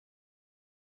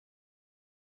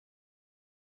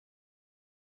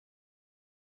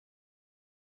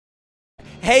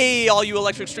Hey, all you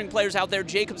electric string players out there,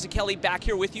 Jacob Zakelli back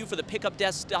here with you for the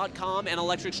pickupdesk.com and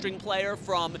electric string player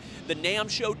from the NAMM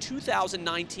Show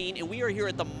 2019, and we are here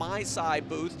at the Misi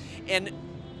booth. And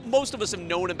most of us have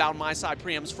known about Misi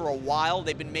preamps for a while.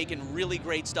 They've been making really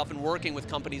great stuff and working with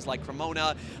companies like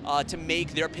Cremona to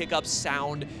make their pickups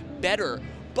sound better.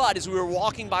 But as we were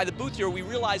walking by the booth here, we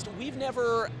realized we've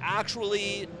never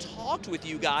actually talked with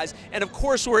you guys, and of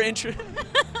course we're interested.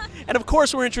 And of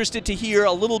course we're interested to hear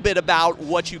a little bit about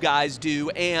what you guys do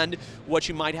and what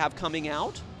you might have coming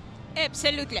out.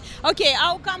 Absolutely. Okay,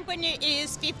 our company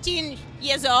is 15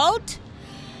 years old.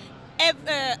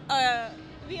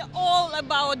 We're all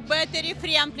about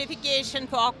battery-free amplification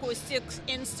for acoustic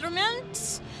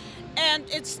instruments. And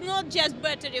it's not just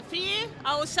battery-free,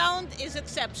 our sound is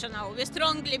exceptional. We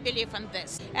strongly believe in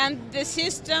this. And the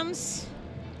systems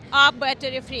are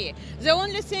battery-free. The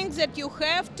only thing that you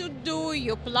have to do,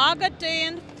 you plug it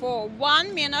in for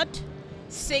 1 minute,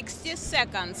 60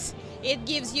 seconds. It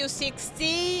gives you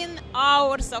 16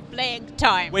 hours of playing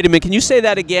time. Wait a minute, can you say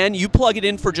that again? You plug it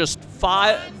in for just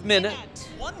 5 minutes?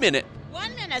 1 minute.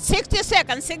 1 minute, 60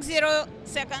 seconds, 60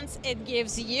 seconds. It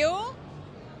gives you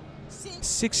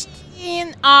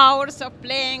 16 hours of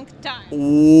playing time.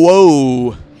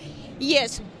 Whoa.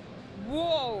 Yes,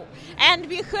 whoa. And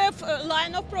we have a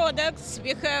line of products.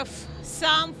 We have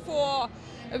some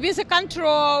with the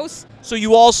controls. So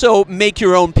you also make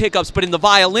your own pickups, but in the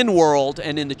violin world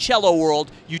and in the cello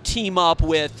world, you team up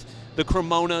with the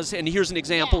Cremonas, and here's an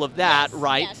example of that, yes,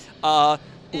 right? Yes.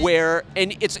 Where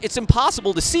it's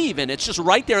impossible to see even. It's just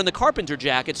right there in the carpenter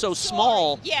jack. It's so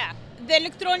small. Yeah. The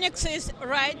electronics is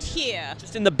right here.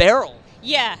 Just in the barrel.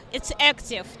 Yeah, it's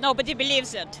active. Nobody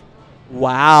believes it.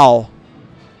 Wow.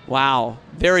 Wow.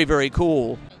 Very, very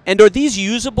cool. And are these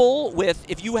usable with,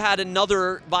 if you had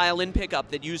another violin pickup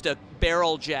that used a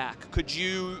barrel jack, could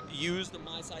you use the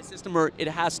Misi system, or it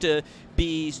has to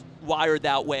be wired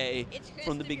that way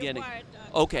from the beginning?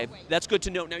 Okay, that's good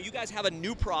to know. Now you guys have a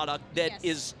new product that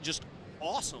is just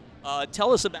awesome.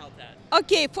 Tell us about that.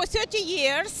 Okay, for 30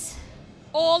 years,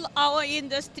 all our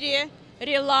industry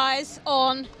relies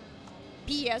on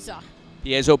piezo.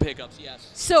 Piezo pickups, yes.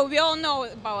 So we all know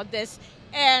about this.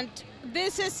 And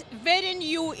this is very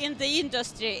new in the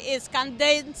industry. It's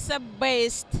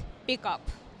condenser-based pickup.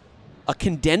 A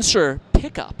condenser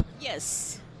pickup?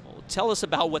 Yes. Well, tell us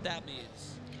about what that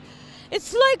means.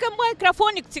 It's like a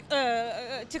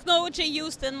microphonic technology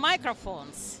used in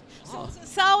microphones. So the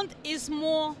sound is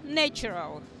more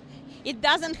natural. It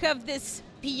doesn't have this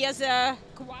piezo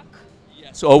quack.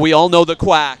 Yes. So we all know the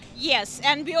quack. Yes,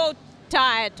 and we're all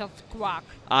tired of quack.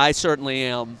 I certainly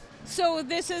am. So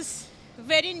this is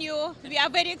very new. We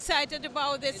are very excited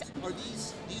about this. Are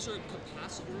these are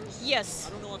capacitors? Yes.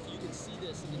 I don't know if you can see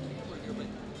this in the camera here, but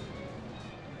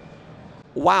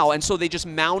wow! And so they just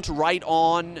mount right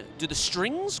on. Do the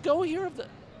strings go here?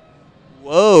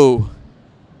 Whoa!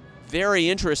 Very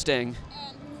interesting.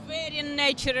 And very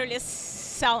naturally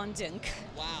sounding.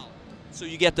 Wow! So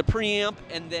you get the preamp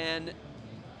and then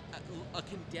a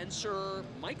condenser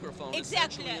microphone.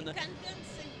 Exactly. In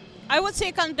I would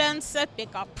say condenser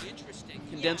pickup. Interesting.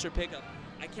 Condenser pickup.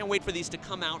 I can't wait for these to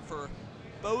come out for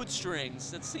bowed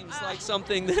strings. That seems like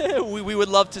something that we would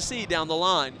love to see down the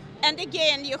line. And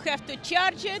again, you have to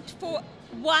charge it for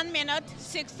 1 minute,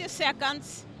 60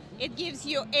 seconds. It gives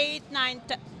you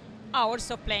 8-9 hours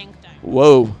of playing time.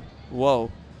 Whoa.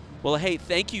 Whoa. Well, hey,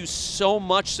 thank you so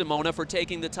much, Simona, for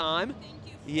taking the time. Thank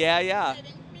you. Yeah.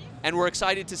 And we're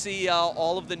excited to see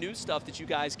all of the new stuff that you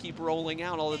guys keep rolling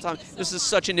out all the time. This is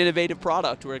such an innovative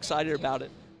product. We're excited about it.